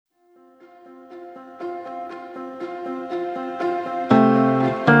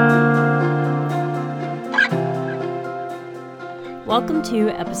Welcome to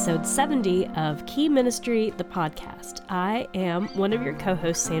episode 70 of Key Ministry, the podcast. I am one of your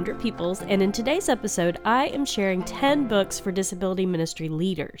co-hosts, Sandra Peoples, and in today's episode, I am sharing 10 books for disability ministry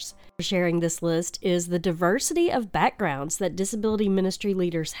leaders. Sharing this list is the diversity of backgrounds that disability ministry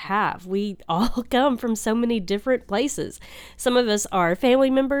leaders have. We all come from so many different places. Some of us are family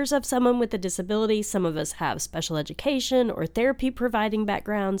members of someone with a disability, some of us have special education or therapy providing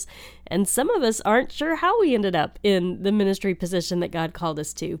backgrounds, and some of us aren't sure how we ended up in the ministry position that God called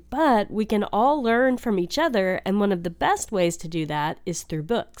us to. But we can all learn from each other, and one of the best ways to do that is through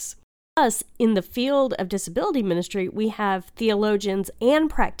books. Us, in the field of disability ministry, we have theologians and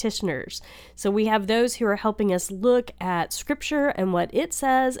practitioners. So we have those who are helping us look at Scripture and what it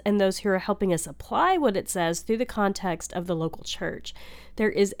says, and those who are helping us apply what it says through the context of the local church.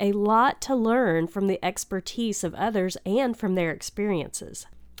 There is a lot to learn from the expertise of others and from their experiences.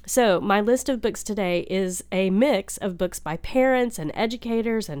 So my list of books today is a mix of books by parents and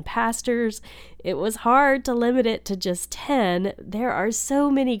educators and pastors. It was hard to limit it to just 10. There are so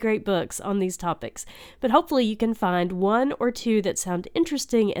many great books on these topics, but hopefully you can find one or two that sound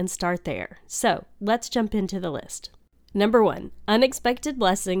interesting and start there. So let's jump into the list. Number 1, Unexpected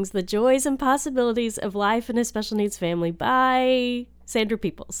Blessings, The Joys and Possibilities of Life in a Special Needs Family by Sandra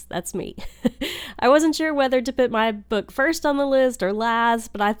Peoples. That's me. I wasn't sure whether to put my book first on the list or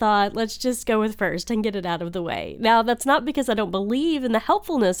last, but I thought, let's just go with first and get it out of the way. Now, that's not because I don't believe in the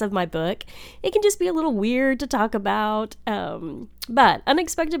helpfulness of my book. It can just be a little weird to talk about. But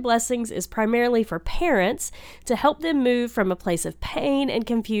Unexpected Blessings is primarily for parents to help them move from a place of pain and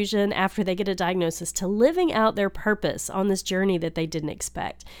confusion after they get a diagnosis to living out their purpose on this journey that they didn't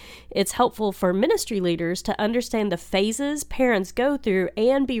expect. It's helpful for ministry leaders to understand the phases parents go through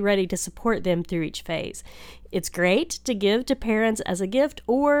and be ready to support them through each phase. It's great to give to parents as a gift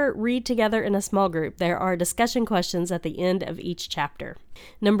or read together in a small group. There are discussion questions at the end of each chapter.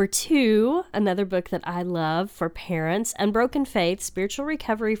 Number 2, another book that I love for parents, Unbroken Faith, Spiritual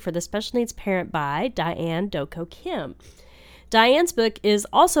Recovery for the Special Needs Parent by Diane Doko Kim. Diane's book is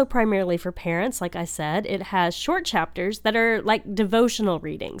also primarily for parents, like I said. It has short chapters that are like devotional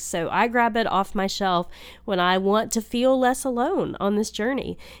readings, so I grab it off my shelf when I want to feel less alone on this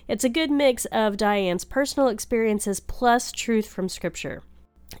journey. It's a good mix of Diane's personal experiences plus truth from Scripture.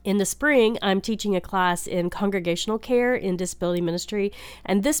 In the spring, I'm teaching a class in congregational care in disability ministry,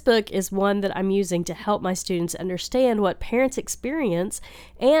 and this book is one that I'm using to help my students understand what parents experience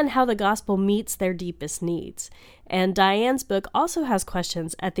and how the gospel meets their deepest needs. And Diane's book also has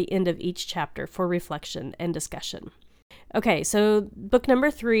questions at the end of each chapter for reflection and discussion. Okay, so book number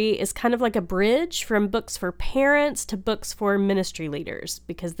 3 is kind of like a bridge from books for parents to books for ministry leaders,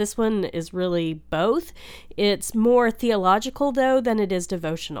 because this one is really both. It's more theological, though, than it is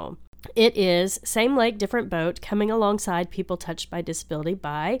devotional. It is Same Lake, Different Boat, Coming Alongside People Touched by Disability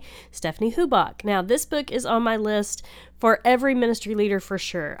by Stephanie Hubach. Now, this book is on my list for every ministry leader for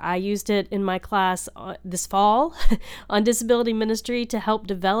sure. I used it in my class this fall on disability ministry to help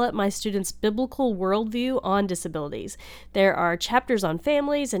develop my students' biblical worldview on disabilities. There are chapters on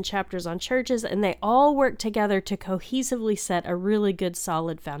families and chapters on churches, and they all work together to cohesively set a really good,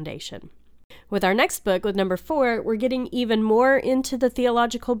 solid foundation. With our next book, with number 4, we're getting even more into the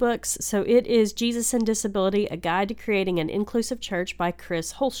theological books. So it is Jesus and Disability, A Guide to Creating an Inclusive Church by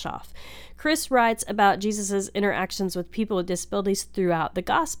Chris Holshoff. Chris writes about Jesus' interactions with people with disabilities throughout the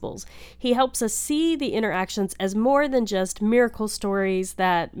Gospels. He helps us see the interactions as more than just miracle stories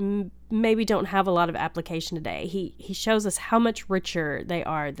that maybe don't have a lot of application today. He shows us how much richer they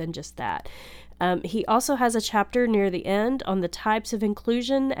are than just that. He also has a chapter near the end on the types of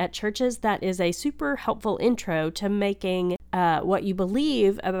inclusion at churches that is a super helpful intro to making what you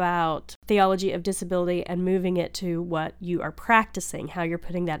believe about theology of disability and moving it to what you are practicing, how you're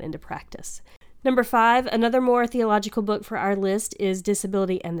putting that into practice. Number 5, another more theological book for our list is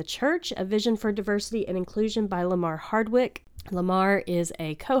Disability and the Church, A Vision for Diversity and Inclusion by Lamar Hardwick. Lamar is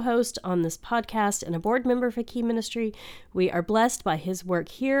a co-host on this podcast and a board member for Key Ministry. We are blessed by his work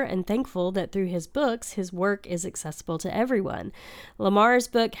here and thankful that through his books, his work is accessible to everyone. Lamar's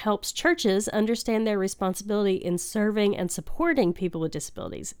book helps churches understand their responsibility in serving and supporting people with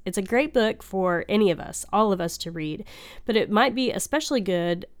disabilities. It's a great book for any of us, all of us to read, but it might be especially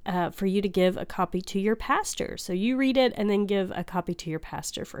good for you to give a copy to your pastor. So you read it and then give a copy to your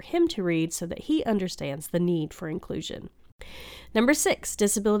pastor for him to read so that he understands the need for inclusion. Number 6,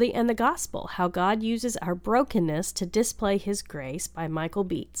 Disability and the Gospel, How God Uses Our Brokenness to Display His Grace by Michael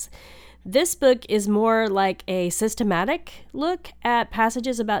Beetz. This book is more like a systematic look at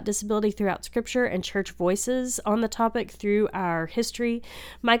passages about disability throughout Scripture and church voices on the topic through our history.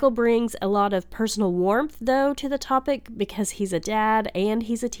 Michael brings a lot of personal warmth, though, to the topic because he's a dad and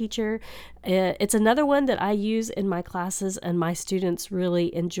he's a teacher. It's another one that I use in my classes, and my students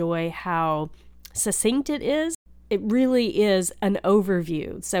really enjoy how succinct it is. It really is an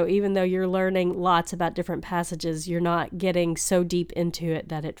overview. So even though you're learning lots about different passages, you're not getting so deep into it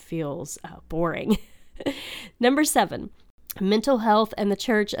that it feels boring. Number 7, Mental Health and the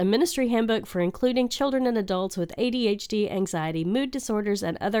Church, a ministry handbook for including children and adults with ADHD, anxiety, mood disorders,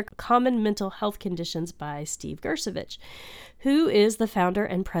 and other common mental health conditions by Steve Gersovich, who is the founder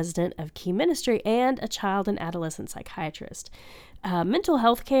and president of Key Ministry and a child and adolescent psychiatrist. Mental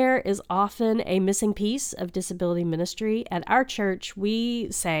health care is often a missing piece of disability ministry. At our church, we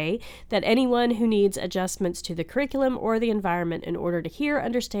say that anyone who needs adjustments to the curriculum or the environment in order to hear,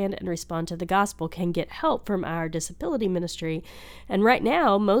 understand, and respond to the gospel can get help from our disability ministry. And right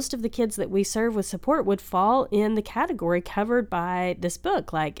now, most of the kids that we serve with support would fall in the category covered by this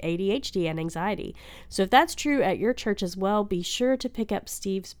book, like ADHD and anxiety. So if that's true at your church as well, be sure to pick up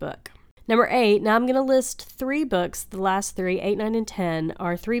Steve's book. Number 8, now I'm going to list 3 books. The last 3, 8, 9, and 10,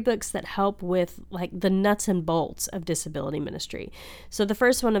 are 3 books that help with like the nuts and bolts of disability ministry. So the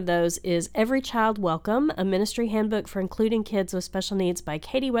first one of those is Every Child Welcome, a ministry handbook for including kids with special needs by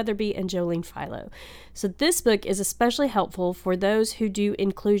Katie Weatherby and Jolene Philo. So this book is especially helpful for those who do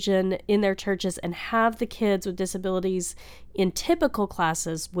inclusion in their churches and have the kids with disabilities in typical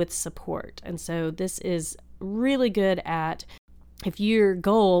classes with support. And so this is really good at, if your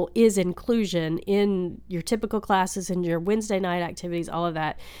goal is inclusion in your typical classes and your Wednesday night activities, all of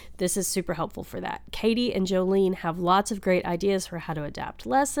that, this is super helpful for that. Katie and Jolene have lots of great ideas for how to adapt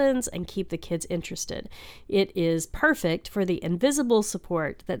lessons and keep the kids interested. It is perfect for the invisible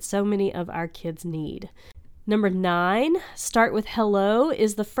support that so many of our kids need. Number 9, Start with Hello,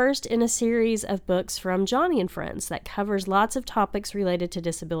 is the first in a series of books from Johnny and Friends that covers lots of topics related to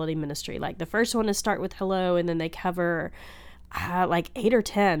disability ministry. Like the first one is Start with Hello, and then they cover like 8 or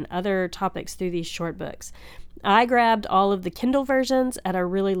 10 other topics through these short books. I grabbed all of the Kindle versions at a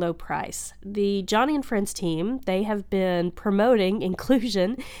really low price. The Johnny and Friends team, they have been promoting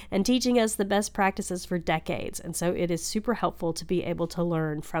inclusion and teaching us the best practices for decades, and so it is super helpful to be able to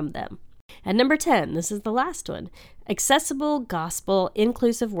learn from them. And number 10, this is the last one, Accessible Gospel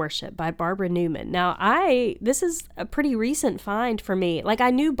Inclusive Worship by Barbara Newman. Now, this is a pretty recent find for me. Like, I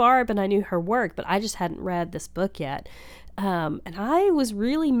knew Barb and I knew her work, but I just hadn't read this book yet. And I was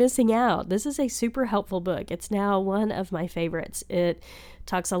really missing out. This is a super helpful book. It's now one of my favorites. It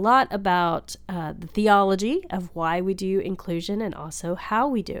talks a lot about the theology of why we do inclusion and also how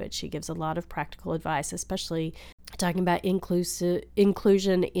we do it. She gives a lot of practical advice, especially talking about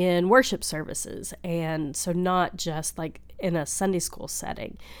inclusion in worship services. And so not just like in a Sunday school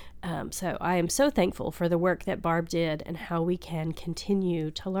setting. So I am so thankful for the work that Barb did and how we can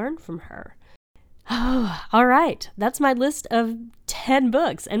continue to learn from her. Oh, all right. That's my list of 10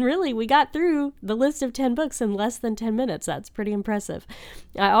 books. And really, we got through the list of 10 books in less than 10 minutes. That's pretty impressive.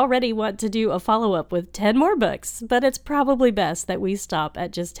 I already want to do a follow-up with 10 more books, but it's probably best that we stop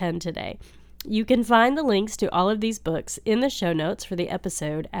at just 10 today. You can find the links to all of these books in the show notes for the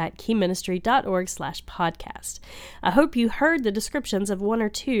episode at keyministry.org/podcast. I hope you heard the descriptions of 1 or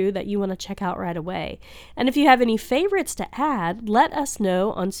 2 that you want to check out right away. And if you have any favorites to add, let us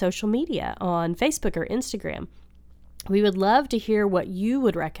know on social media, on Facebook or Instagram. We would love to hear what you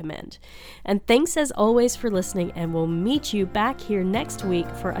would recommend. And thanks as always for listening, and we'll meet you back here next week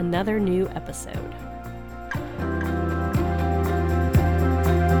for another new episode.